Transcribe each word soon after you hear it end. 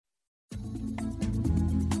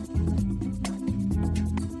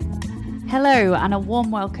Hello and a warm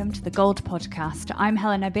welcome to the Gold Podcast. I'm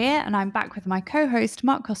Helena Beer and I'm back with my co-host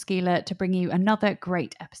Mark Koskila to bring you another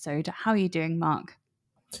great episode. How are you doing, Mark?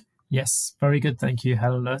 Yes, very good. Thank you,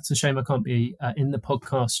 Helena. It's a shame I can't be in the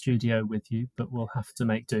podcast studio with you, but we'll have to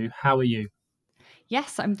make do. How are you?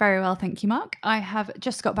 Yes, I'm very well, thank you, Mark. I have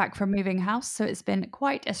just got back from moving house, so it's been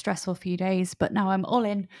quite a stressful few days, but now I'm all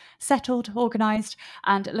in, settled, organised,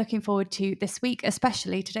 and looking forward to this week,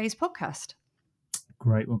 especially today's podcast.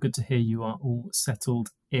 Great. Well, good to hear you are all settled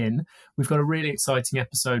in. We've got a really exciting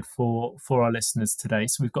episode for our listeners today.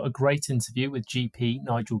 So we've got a great interview with GP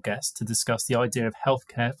Nigel Guest to discuss the idea of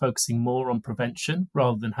healthcare focusing more on prevention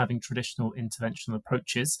rather than having traditional interventional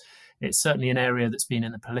approaches. It's certainly an area that's been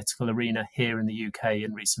in the political arena here in the UK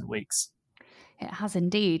in recent weeks. It has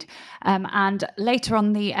indeed. And later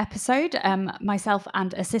on the episode, myself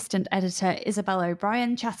and assistant editor Isabel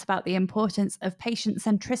O'Brien chat about the importance of patient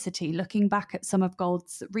centricity, looking back at some of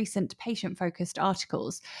Gold's recent patient-focused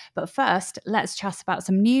articles. But first, let's chat about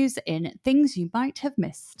some news in Things You Might Have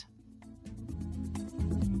Missed.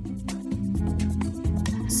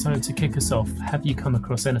 So to kick us off, have you come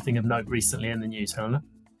across anything of note recently in the news, Helena?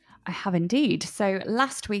 I have indeed. So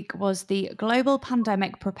last week was the Global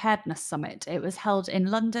Pandemic Preparedness Summit. It was held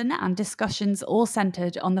in London and discussions all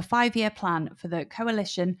centred on the 5-year plan for the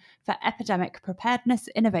Coalition for Epidemic Preparedness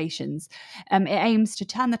Innovations. It aims to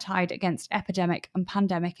turn the tide against epidemic and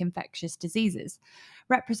pandemic infectious diseases.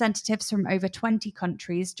 Representatives from over 20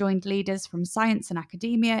 countries joined leaders from science and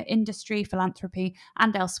academia, industry, philanthropy,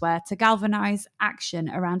 and elsewhere to galvanise action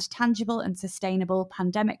around tangible and sustainable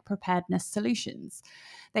pandemic preparedness solutions.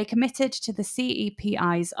 They committed to the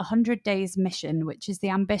CEPI's 100 Days mission, which is the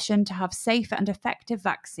ambition to have safe and effective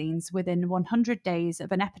vaccines within 100 days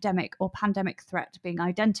of an epidemic or pandemic threat being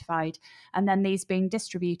identified, and then these being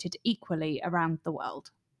distributed equally around the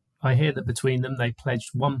world. I hear that between them they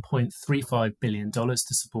pledged $1.35 billion to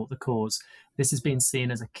support the cause. This has been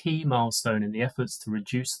seen as a key milestone in the efforts to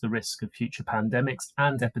reduce the risk of future pandemics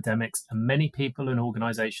and epidemics, and many people and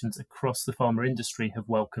organisations across the pharma industry have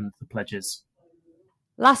welcomed the pledges.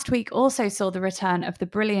 Last week also saw the return of the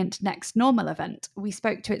brilliant Next Normal event. We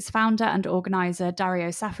spoke to its founder and organiser Dario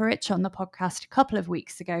Safaric on the podcast a couple of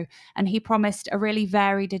weeks ago, and he promised a really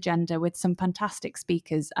varied agenda with some fantastic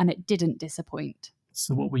speakers, and it didn't disappoint.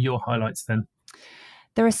 So what were your highlights then?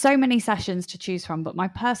 There are so many sessions to choose from, but my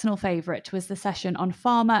personal favourite was the session on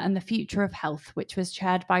pharma and the future of health, which was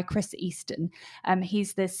chaired by Chris Easton.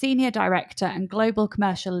 He's the Senior Director and Global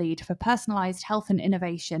Commercial Lead for Personalised Health and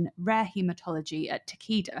Innovation, Rare Haematology at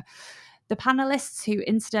Takeda. The panellists, who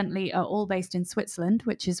incidentally are all based in Switzerland,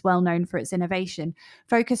 which is well known for its innovation,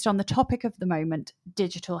 focused on the topic of the moment,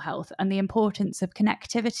 digital health, and the importance of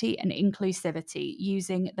connectivity and inclusivity,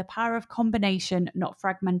 using the power of combination, not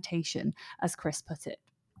fragmentation, as Chris put it.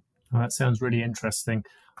 Oh, that sounds really interesting.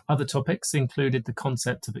 Other topics included the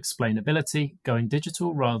concept of explainability, going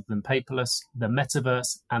digital rather than paperless, the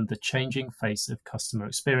metaverse, and the changing face of customer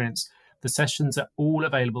experience. The sessions are all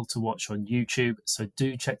available to watch on YouTube, so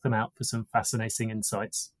do check them out for some fascinating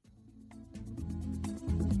insights.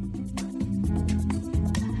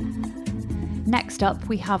 Next up,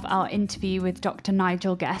 we have our interview with Dr.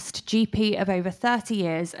 Nigel Guest, GP of over 30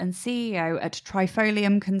 years and CEO at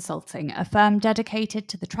Trifolium Consulting, a firm dedicated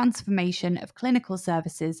to the transformation of clinical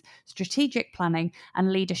services, strategic planning,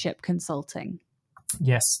 and leadership consulting.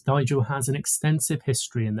 Yes, Nigel has an extensive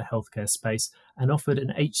history in the healthcare space and offered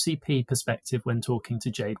an HCP perspective when talking to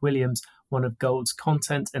Jade Williams, one of Gold's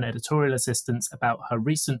content and editorial assistants, about her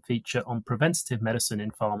recent feature on preventative medicine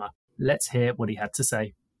in pharma. Let's hear what he had to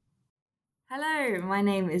say. Hello, my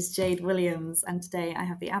name is Jade Williams, and today I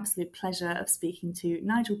have the absolute pleasure of speaking to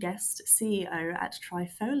Nigel Guest, CEO at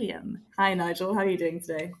Trifolium. Hi Nigel, how are you doing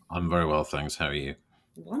today? I'm very well, thanks. How are you?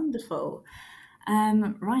 Wonderful.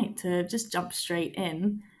 Right, to just jump straight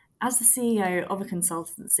in, as the CEO of a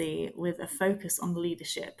consultancy with a focus on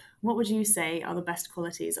leadership, what would you say are the best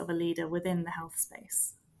qualities of a leader within the health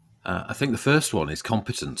space? I think the first one is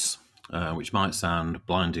competence, which might sound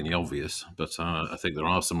blindingly obvious, but I think there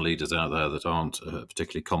are some leaders out there that aren't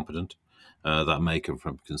particularly competent. That may come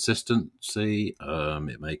from consistency,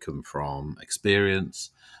 it may come from experience,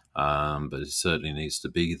 but it certainly needs to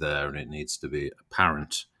be there and it needs to be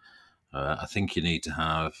apparent. I think you need to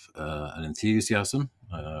have an enthusiasm,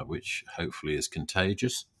 which hopefully is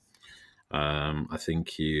contagious. I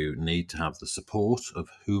think you need to have the support of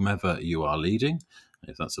whomever you are leading,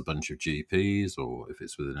 if that's a bunch of GPs or if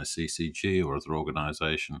it's within a CCG or other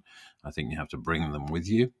organisation. I think you have to bring them with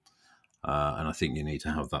you. And I think you need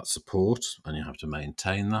to have that support and you have to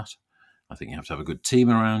maintain that. I think you have to have a good team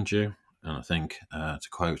around you. And I think, to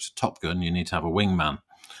quote Top Gun, you need to have a wingman.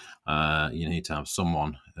 You need to have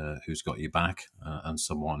someone who's got your back and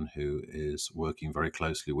someone who is working very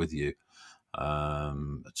closely with you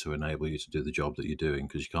to enable you to do the job that you're doing,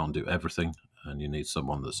 because you can't do everything, and you need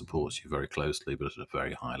someone that supports you very closely but at a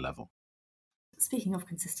very high level. Speaking of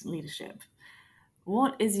consistent leadership,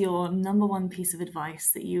 what is your number one piece of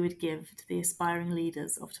advice that you would give to the aspiring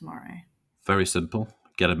leaders of tomorrow? Very simple.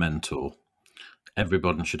 Get a mentor.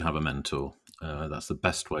 Everybody should have a mentor. That's the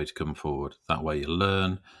best way to come forward. That way you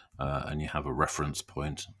learn and you have a reference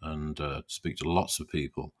point, and speak to lots of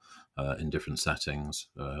people in different settings,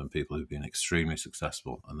 people who've been extremely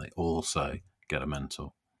successful, and they all say, get a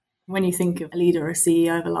mentor. When you think of a leader or a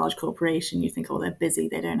CEO of a large corporation, you think, oh, they're busy,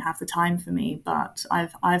 they don't have the time for me. But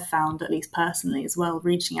I've found, at least personally as well,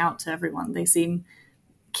 reaching out to everyone, they seem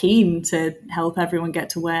keen to help everyone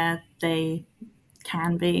get to where they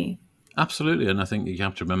can be. Absolutely, and I think you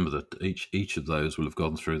have to remember that each of those will have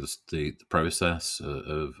gone through the process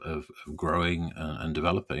of growing and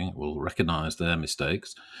developing, will recognise their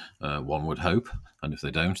mistakes, one would hope, and if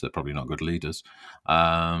they don't, they're probably not good leaders,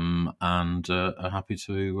 and are happy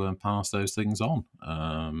to pass those things on.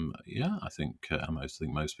 I think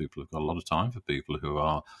most people have got a lot of time for people who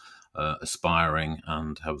are aspiring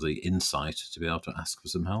and have the insight to be able to ask for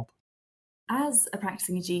some help. As a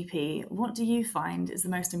practicing GP, what do you find is the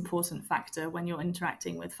most important factor when you're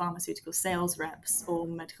interacting with pharmaceutical sales reps or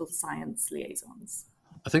medical science liaisons?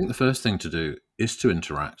 I think the first thing to do is to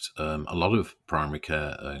interact. A lot of primary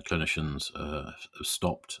care clinicians have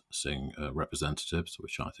stopped seeing representatives,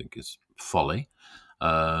 which I think is folly.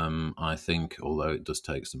 I think, although it does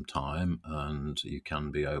take some time and you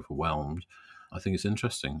can be overwhelmed, I think it's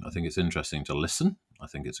interesting. I think it's interesting to listen. I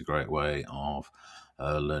think it's a great way of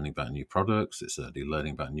learning about new products. It's certainly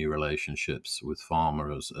learning about new relationships with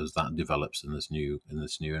pharma as that develops in this new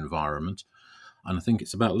environment. And I think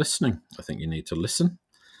it's about listening. I think you need to listen.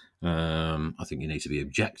 I think you need to be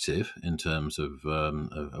objective in terms of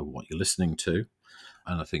what you're listening to.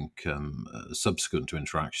 And I think subsequent to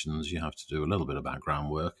interactions, you have to do a little bit of background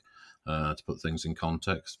work to put things in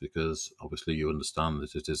context, because obviously you understand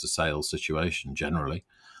that it is a sales situation generally,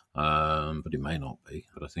 but it may not be.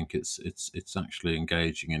 But I think it's actually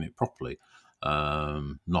engaging in it properly,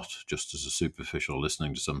 not just as a superficial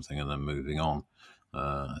listening to something and then moving on.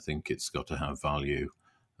 I think it's got to have value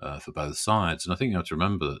for both sides. And I think you have to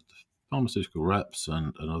remember that pharmaceutical reps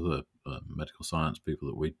and other medical science people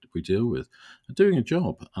that we deal with are doing a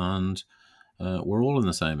job, and we're all in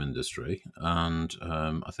the same industry, and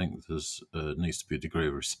I think there's needs to be a degree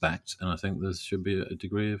of respect, and I think there should be a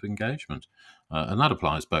degree of engagement, and that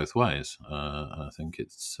applies both ways. And I think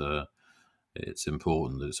it's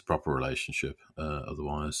important that it's a proper relationship.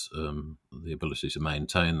 Otherwise, the ability to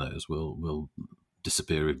maintain those will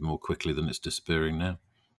disappear even more quickly than it's disappearing now.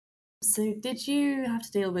 So did you have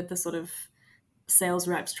to deal with the sort of sales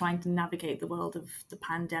reps trying to navigate the world of the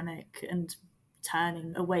pandemic and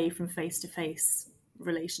turning away from face-to-face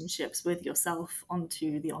relationships with yourself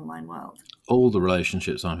onto the online world? All the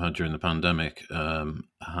relationships I've had during the pandemic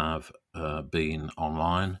have been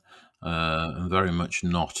online, and very much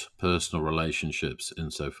not personal relationships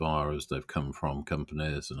insofar as they've come from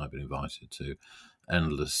companies, and I've been invited to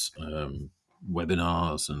endless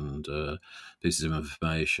webinars and pieces of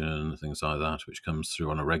information, things like that, which comes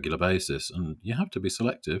through on a regular basis. And you have to be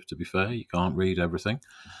selective, to be fair. You can't read everything.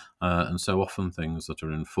 And so often things that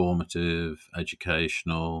are informative,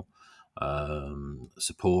 educational,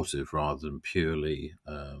 supportive rather than purely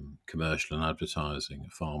commercial and advertising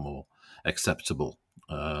are far more acceptable,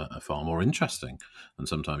 are far more interesting. And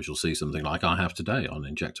sometimes you'll see something like I have today on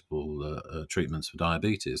injectable treatments for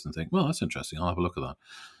diabetes and think, well, that's interesting, I'll have a look at that.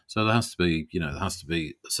 So there has to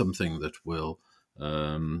be something that will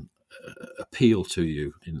appeal to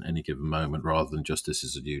you in any given moment, rather than just this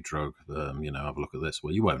is a new drug, have a look at this.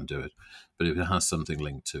 Well, you won't do it, but if it has something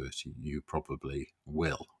linked to it, you probably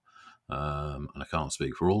will. And I can't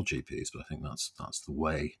speak for all GPs, but I think that's the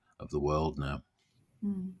way of the world now.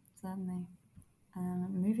 Certainly.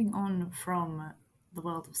 Moving on from the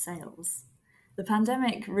world of sales, the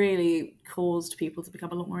pandemic really caused people to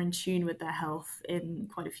become a lot more in tune with their health in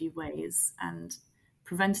quite a few ways, and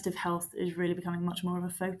preventative health is really becoming much more of a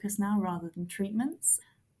focus now rather than treatments.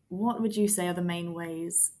 What would you say are the main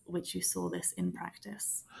ways which you saw this in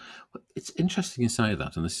practice? It's interesting you say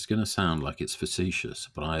that, and this is going to sound like it's facetious,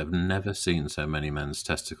 but I have never seen so many men's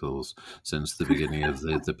testicles since the beginning of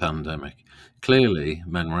the pandemic. Clearly,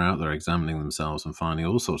 men were out there examining themselves and finding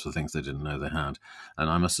all sorts of things they didn't know they had. And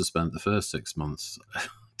I must have spent the first 6 months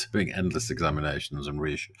doing endless examinations and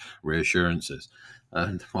reassurances.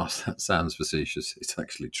 And whilst that sounds facetious, it's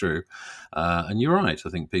actually true. And you're right. I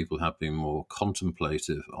think people have been more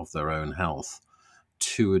contemplative of their own health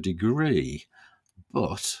to a degree,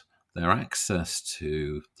 but their access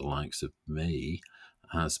to the likes of me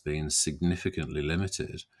has been significantly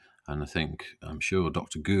limited. And I'm sure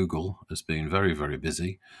Dr. Google has been very, very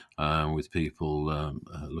busy with people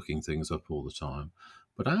looking things up all the time.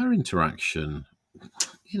 But our interaction,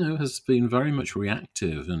 has been very much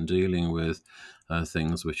reactive and dealing with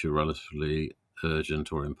things which are relatively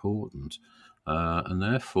urgent or important. And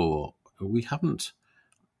therefore, we haven't.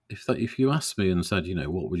 If you asked me and said,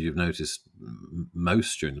 what would you have noticed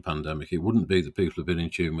most during the pandemic, it wouldn't be that people have been in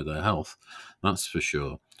tune with their health, that's for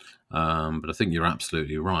sure. But I think you're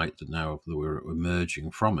absolutely right that now that we're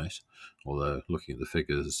emerging from it, although looking at the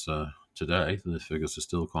figures today, the figures are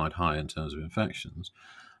still quite high in terms of infections.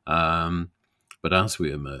 But as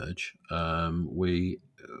we emerge, we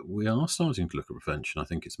are starting to look at prevention. I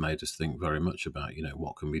think it's made us think very much about,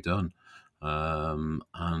 what can be done.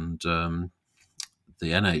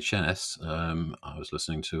 The NHS, I was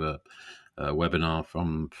listening to a webinar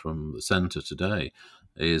from the centre today,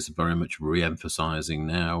 is very much re-emphasising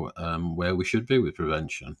now where we should be with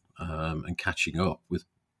prevention and catching up with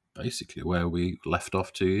basically where we left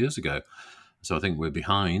off 2 years ago. So I think we're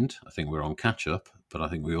behind. I think we're on catch up, but I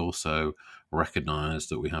think we also recognise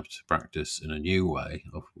that we have to practice in a new way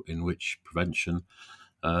in which prevention,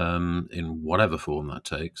 in whatever form that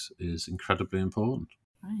takes, is incredibly important.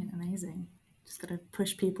 Right, amazing. Just got to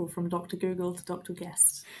push people from Dr. Google to Dr.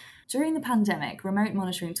 Guest. During the pandemic, remote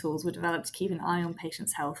monitoring tools were developed to keep an eye on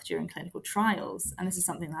patients' health during clinical trials, and this is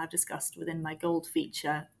something that I've discussed within my gold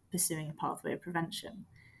feature, Pursuing a Pathway of Prevention.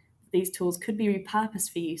 These tools could be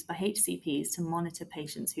repurposed for use by HCPs to monitor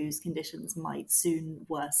patients whose conditions might soon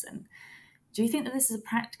worsen. Do you think that this is a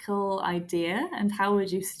practical idea, and how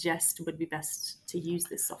would you suggest would be best to use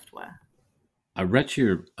this software? I read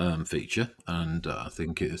your feature, and I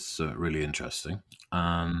think it's really interesting,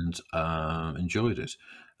 and enjoyed it.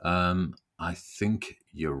 I think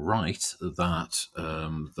you're right that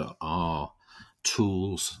there are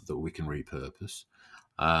tools that we can repurpose,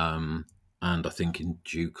 and I think in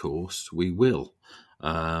due course we will.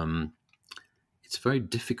 It's very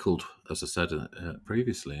difficult, as I said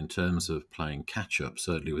previously, in terms of playing catch-up,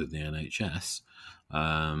 certainly with the NHS,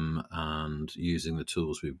 and using the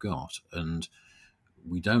tools we've got. And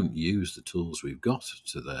we don't use the tools we've got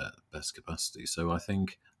to their best capacity. So I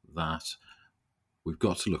think that we've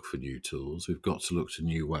got to look for new tools. We've got to look to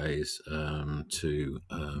new ways to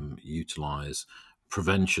utilise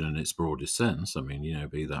prevention in its broadest sense. I mean,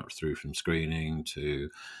 be that through from screening to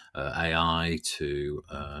AI to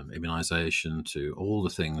immunisation to all the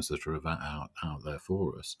things that are out there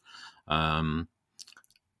for us.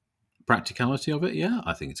 Practicality of it, yeah,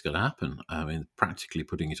 I think it's going to happen. I mean, practically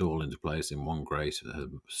putting it all into place in one great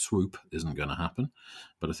swoop isn't going to happen.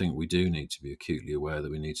 But I think we do need to be acutely aware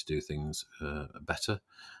that we need to do things better.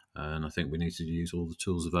 And I think we need to use all the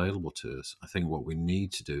tools available to us. I think what we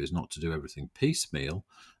need to do is not to do everything piecemeal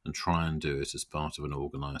and try and do it as part of an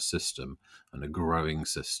organised system and a growing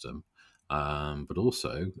system, but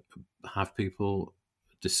also have people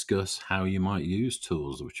discuss how you might use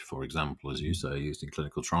tools, which, for example, as you say, are used in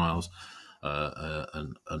clinical trials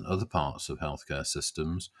and other parts of healthcare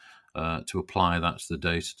systems, to apply that to the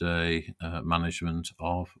day-to-day management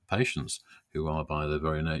of patients who are, by their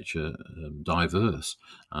very nature, diverse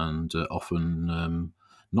and often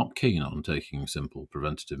not keen on taking simple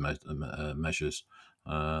preventative measures.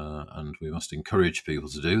 And we must encourage people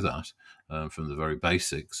to do that from the very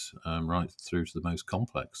basics right through to the most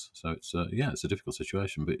complex. So it's a difficult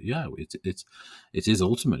situation, but it is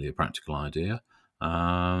ultimately a practical idea.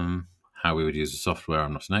 How we would use the software,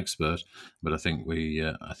 I'm not an expert, but I think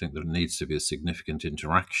there needs to be a significant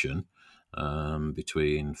interaction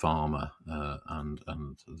between pharma and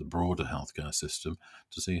the broader healthcare system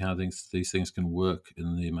to see how these things can work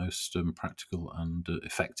in the most practical and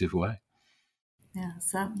effective way. Yeah,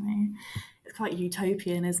 certainly. It's quite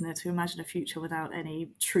utopian, isn't it, to imagine a future without any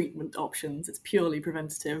treatment options? It's purely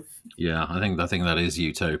preventative. Yeah, I think that is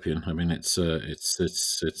utopian. I mean, it's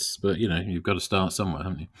but you've got to start somewhere,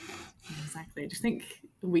 haven't you? Exactly. Do you think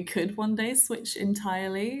we could one day switch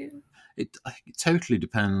entirely? It totally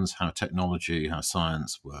depends how technology, how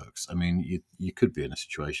science works. I mean, you could be in a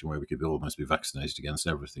situation where we could almost be vaccinated against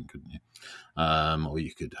everything, couldn't you? Or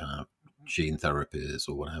you could have gene therapies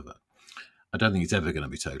or whatever. I don't think it's ever going to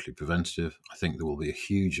be totally preventative. I think there will be a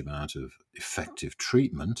huge amount of effective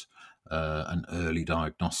treatment and early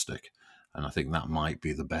diagnostic. And I think that might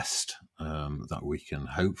be the best that we can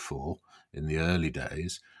hope for in the early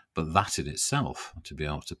days. But that in itself, to be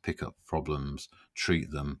able to pick up problems,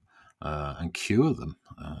 treat them, and cure them,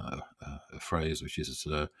 a phrase which is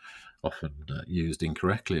often used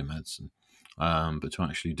incorrectly in medicine, but to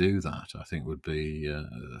actually do that, I think would be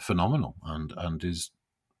phenomenal, and is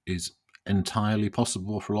entirely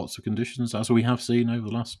possible for lots of conditions, as we have seen over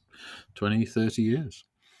the last 20, 30 years.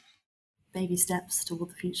 Baby steps toward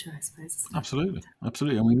the future, I suppose. Absolutely.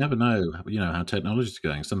 And we never know, how technology is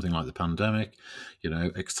going. Something like the pandemic,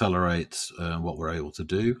 accelerates what we're able to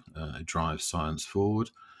do. It drives science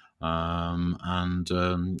forward, and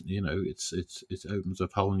it opens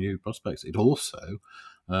up whole new prospects. It also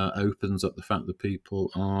opens up the fact that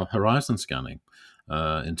people are horizon scanning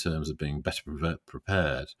in terms of being better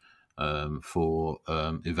prepared for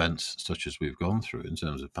events such as we've gone through in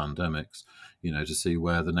terms of pandemics, to see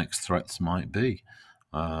where the next threats might be.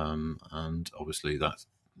 And obviously that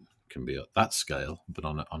can be at that scale, but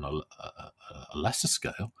on a lesser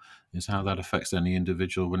scale is how that affects any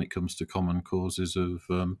individual when it comes to common causes of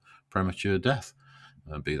premature death,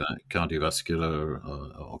 be that cardiovascular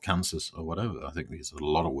or cancers or whatever. I think there's a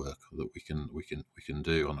lot of work that we can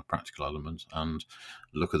do on a practical element, and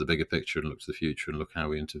look at the bigger picture and look to the future and look how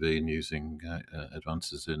we intervene using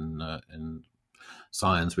advances in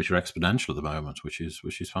science, which are exponential at the moment, which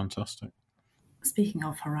is fantastic. Speaking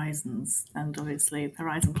of horizons, and obviously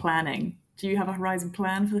horizon planning, do you have a horizon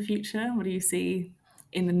plan for the future? What do you see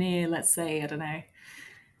in the near, let's say, I don't know,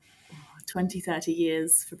 20, 30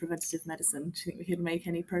 years for preventative medicine? Do you think we could make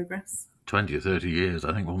any progress? 20 or 30 years,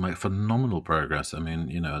 I think we'll make phenomenal progress. I mean,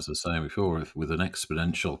 as I was saying before, with an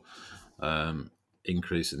exponential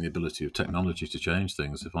increase in the ability of technology to change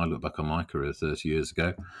things, if I look back on my career 30 years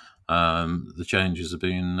ago, the changes have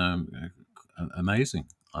been amazing.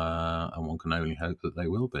 And one can only hope that they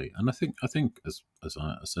will be. And I think, as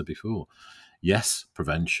I said before, yes,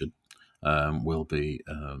 prevention will be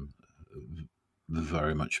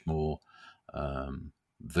very much more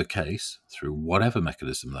the case through whatever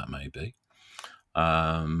mechanism that may be.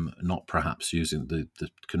 Not perhaps using the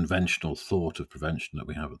conventional thought of prevention that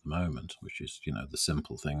we have at the moment, which is, the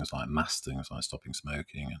simple things like mass things like stopping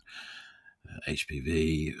smoking and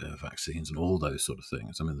HPV vaccines and all those sort of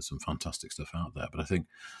things. I mean, there's some fantastic stuff out there, but I think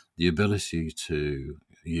the ability to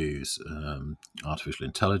use artificial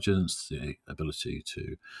intelligence, the ability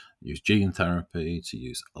to use gene therapy, to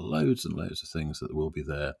use loads and loads of things that will be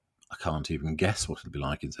there. I can't even guess what it'll be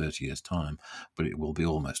like in 30 years' time, but it will be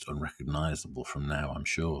almost unrecognisable from now, I'm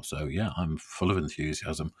sure. So, yeah, I'm full of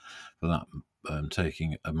enthusiasm for that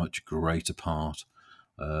taking a much greater part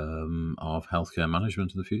of healthcare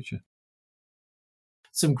management in the future.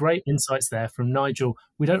 Some great insights there from Nigel.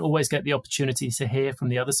 We don't always get the opportunity to hear from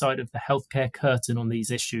the other side of the healthcare curtain on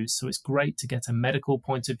these issues, so it's great to get a medical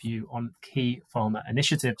point of view on key pharma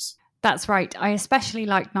initiatives. That's right. I especially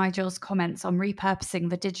liked Nigel's comments on repurposing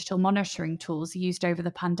the digital monitoring tools used over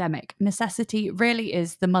the pandemic. Necessity really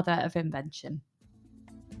is the mother of invention.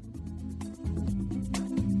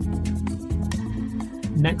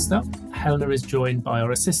 Next up, Helena is joined by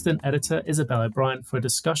our assistant editor, Isabel O'Brien, for a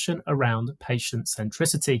discussion around patient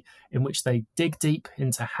centricity, in which they dig deep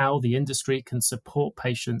into how the industry can support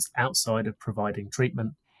patients outside of providing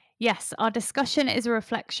treatment. Yes, our discussion is a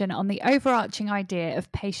reflection on the overarching idea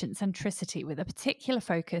of patient centricity with a particular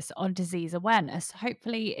focus on disease awareness.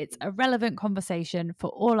 Hopefully, it's a relevant conversation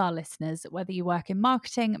for all our listeners, whether you work in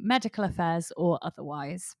marketing, medical affairs, or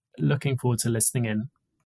otherwise. Looking forward to listening in.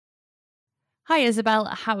 Hi, Isabel.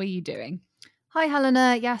 How are you doing? Hi,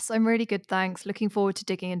 Helena. Yes, I'm really good, thanks. Looking forward to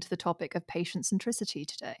digging into the topic of patient centricity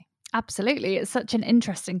today. Absolutely. It's such an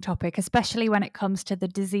interesting topic, especially when it comes to the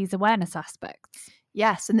disease awareness aspects.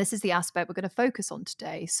 Yes, and this is the aspect we're going to focus on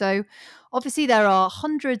today. So, obviously, there are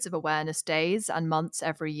hundreds of awareness days and months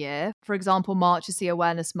every year. For example, March is the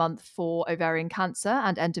awareness month for ovarian cancer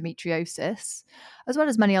and endometriosis, as well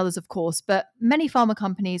as many others, of course. But many pharma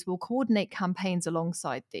companies will coordinate campaigns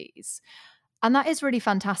alongside these. And that is really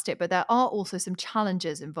fantastic, but there are also some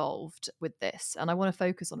challenges involved with this. And I want to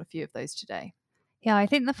focus on a few of those today. Yeah, I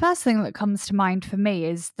think the first thing that comes to mind for me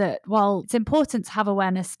is that while it's important to have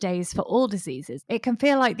awareness days for all diseases, it can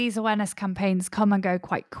feel like these awareness campaigns come and go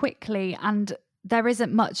quite quickly, and there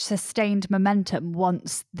isn't much sustained momentum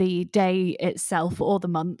once the day itself or the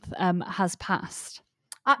month has passed.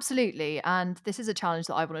 Absolutely. And this is a challenge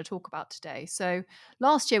that I want to talk about today. So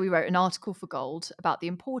last year, we wrote an article for Gold about the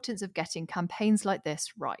importance of getting campaigns like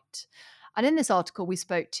this right. And in this article, we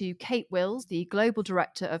spoke to Kate Wills, the Global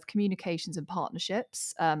Director of Communications and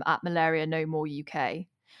Partnerships at Malaria No More UK.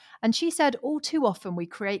 And she said, all too often we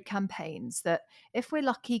create campaigns that, if we're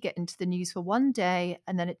lucky, get into the news for one day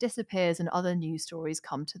and then it disappears and other news stories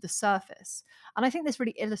come to the surface. And I think this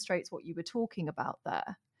really illustrates what you were talking about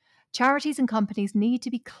there. Charities and companies need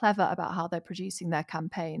to be clever about how they're producing their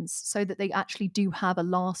campaigns so that they actually do have a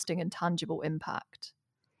lasting and tangible impact.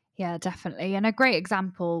 Yeah, definitely. And a great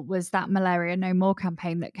example was that Malaria No More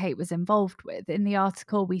campaign that Kate was involved with. In the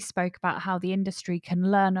article, we spoke about how the industry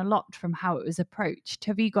can learn a lot from how it was approached.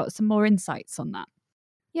 Have you got some more insights on that?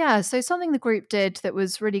 Yeah, so something the group did that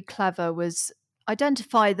was really clever was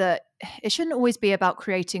identify that it shouldn't always be about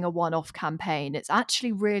creating a one-off campaign. It's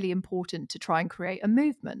actually really important to try and create a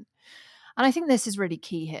movement. And I think this is really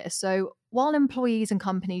key here. So while employees and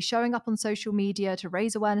companies showing up on social media to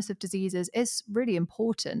raise awareness of diseases is really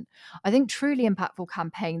important, I think truly impactful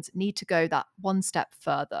campaigns need to go that one step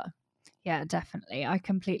further. Yeah, definitely. I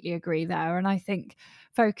completely agree there. And I think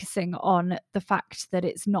focusing on the fact that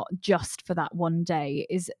it's not just for that one day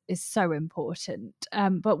is so important.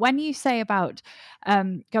 But when you say about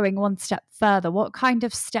going one step further, what kind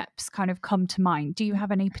of steps kind of come to mind? Do you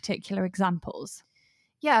have any particular examples?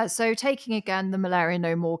 Yeah, so taking again the Malaria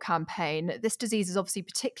No More campaign, this disease is obviously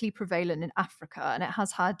particularly prevalent in Africa and it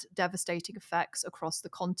has had devastating effects across the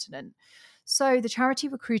continent. So the charity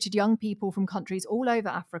recruited young people from countries all over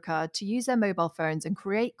Africa to use their mobile phones and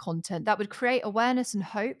create content that would create awareness and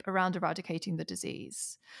hope around eradicating the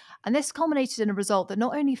disease. And this culminated in a result that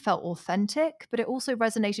not only felt authentic, but it also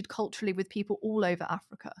resonated culturally with people all over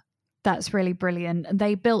Africa. That's really brilliant. And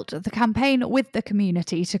they built the campaign with the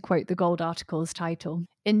community, to quote the Gold article's title.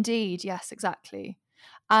 Indeed, yes, exactly.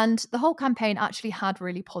 And the whole campaign actually had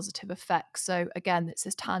really positive effects. So, again, it's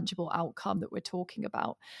this tangible outcome that we're talking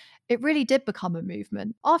about. It really did become a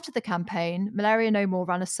movement. After the campaign, Malaria No More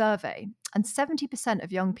ran a survey, and 70%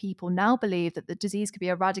 of young people now believe that the disease could be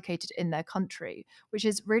eradicated in their country, which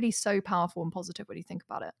is really so powerful and positive when you think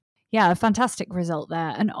about it. Yeah, a fantastic result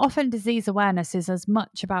there. And often disease awareness is as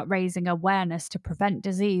much about raising awareness to prevent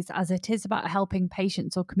disease as it is about helping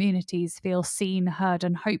patients or communities feel seen, heard,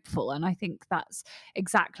 and hopeful. And I think that's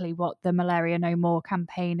exactly what the Malaria No More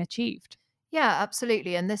campaign achieved. Yeah,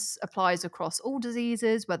 absolutely. And this applies across all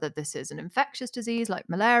diseases, whether this is an infectious disease like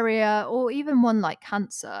malaria or even one like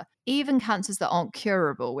cancer, even cancers that aren't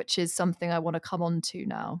curable, which is something I want to come on to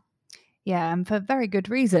now. Yeah, and for very good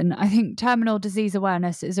reason. I think terminal disease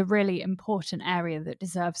awareness is a really important area that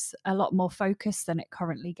deserves a lot more focus than it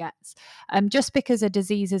currently gets. Just because a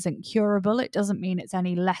disease isn't curable, it doesn't mean it's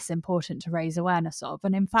any less important to raise awareness of.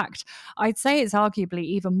 And in fact, I'd say it's arguably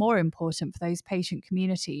even more important for those patient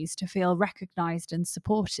communities to feel recognised and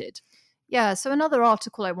supported. Yeah, so another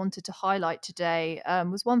article I wanted to highlight today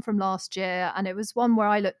was one from last year, and it was one where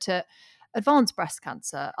I looked at advanced breast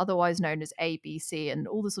cancer, otherwise known as ABC, and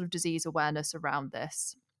all the sort of disease awareness around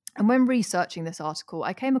this. And when researching this article,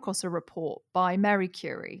 I came across a report by Mary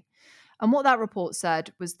Curie. And what that report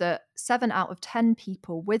said was that 7 out of 10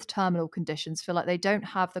 people with terminal conditions feel like they don't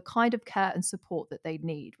have the kind of care and support that they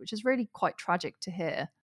need, which is really quite tragic to hear.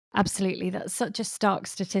 Absolutely. That's such a stark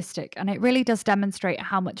statistic. And it really does demonstrate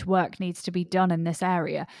how much work needs to be done in this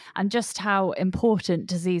area and just how important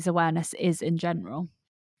disease awareness is in general.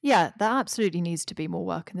 Yeah, there absolutely needs to be more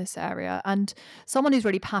work in this area. And someone who's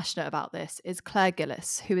really passionate about this is Claire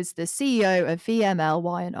Gillis, who is the CEO of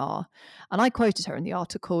VML-Y&R. And I quoted her in the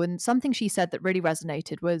article, and something she said that really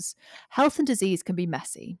resonated was, health and disease can be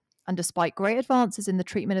messy. And despite great advances in the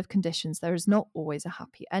treatment of conditions, there is not always a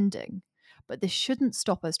happy ending. But this shouldn't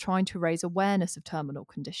stop us trying to raise awareness of terminal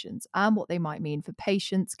conditions and what they might mean for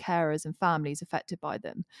patients, carers, and families affected by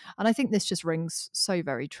them. And I think this just rings so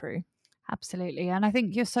very true. Absolutely. And I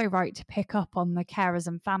think you're so right to pick up on the carers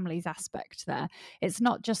and families aspect there. It's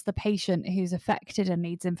not just the patient who's affected and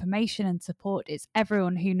needs information and support, it's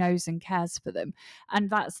everyone who knows and cares for them. And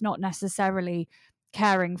that's not necessarily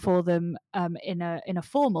caring for them in a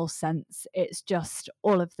formal sense. It's just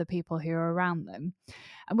all of the people who are around them.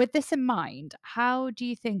 And with this in mind, how do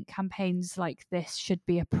you think campaigns like this should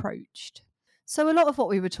be approached? So, a lot of what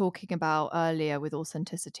we were talking about earlier with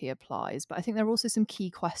authenticity applies, but I think there are also some key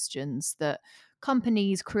questions that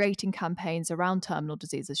companies creating campaigns around terminal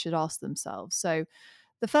diseases should ask themselves. So,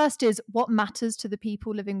 the first is, what matters to the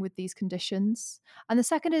people living with these conditions? And the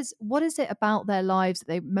second is, what is it about their lives that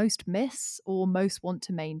they most miss or most want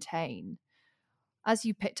to maintain? As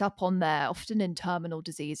you picked up on there, often in terminal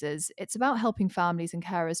diseases, it's about helping families and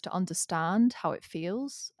carers to understand how it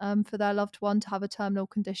feels for their loved one to have a terminal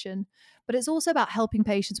condition. But it's also about helping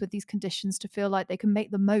patients with these conditions to feel like they can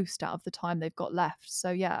make the most out of the time they've got left.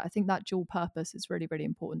 So, yeah, I think that dual purpose is really, really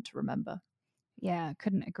important to remember. Yeah,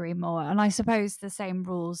 couldn't agree more. And I suppose the same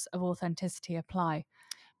rules of authenticity apply.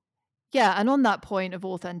 Yeah, and on that point of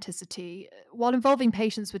authenticity, while involving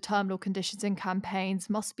patients with terminal conditions in campaigns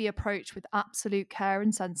must be approached with absolute care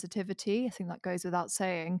and sensitivity, I think that goes without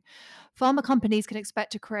saying, pharma companies can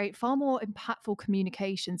expect to create far more impactful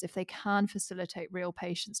communications if they can facilitate real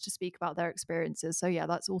patients to speak about their experiences. So, yeah,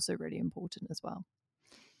 that's also really important as well.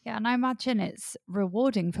 Yeah, and I imagine it's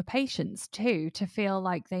rewarding for patients too to feel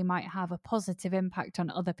like they might have a positive impact on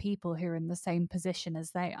other people who are in the same position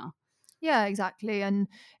as they are. Yeah, exactly. And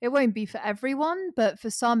it won't be for everyone, but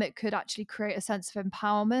for some, it could actually create a sense of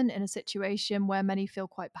empowerment in a situation where many feel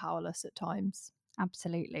quite powerless at times.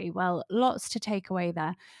 Absolutely. Well, lots to take away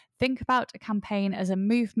there. Think about a campaign as a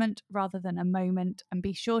movement rather than a moment, and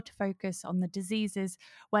be sure to focus on the diseases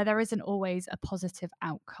where there isn't always a positive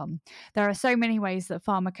outcome. There are so many ways that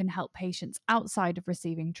pharma can help patients outside of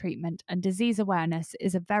receiving treatment, and disease awareness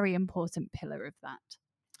is a very important pillar of that.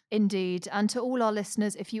 Indeed. And to all our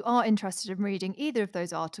listeners, if you are interested in reading either of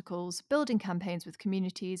those articles, building campaigns with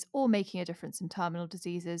communities, or making a difference in terminal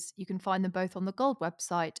diseases, you can find them both on the Gold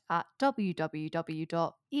website at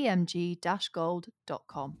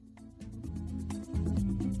www.emg-gold.com.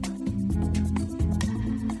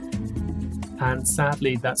 And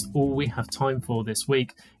sadly, that's all we have time for this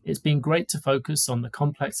week. It's been great to focus on the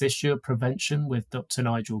complex issue of prevention with Dr.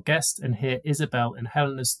 Nigel Guest and hear Isabel and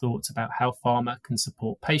Helena's thoughts about how pharma can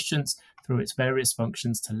support patients through its various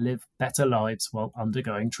functions to live better lives while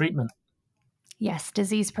undergoing treatment. Yes,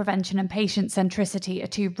 disease prevention and patient centricity are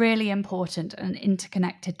two really important and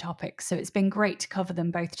interconnected topics, so it's been great to cover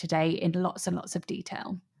them both today in lots and lots of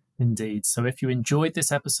detail. Indeed. So if you enjoyed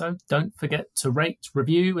this episode, don't forget to rate,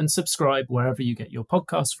 review and subscribe wherever you get your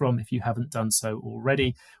podcasts from if you haven't done so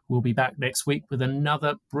already. We'll be back next week with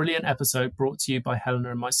another brilliant episode brought to you by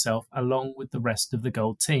Helena and myself, along with the rest of the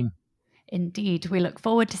Gold team. Indeed. We look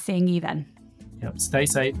forward to seeing you then. Yep, stay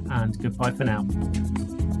safe and goodbye for now.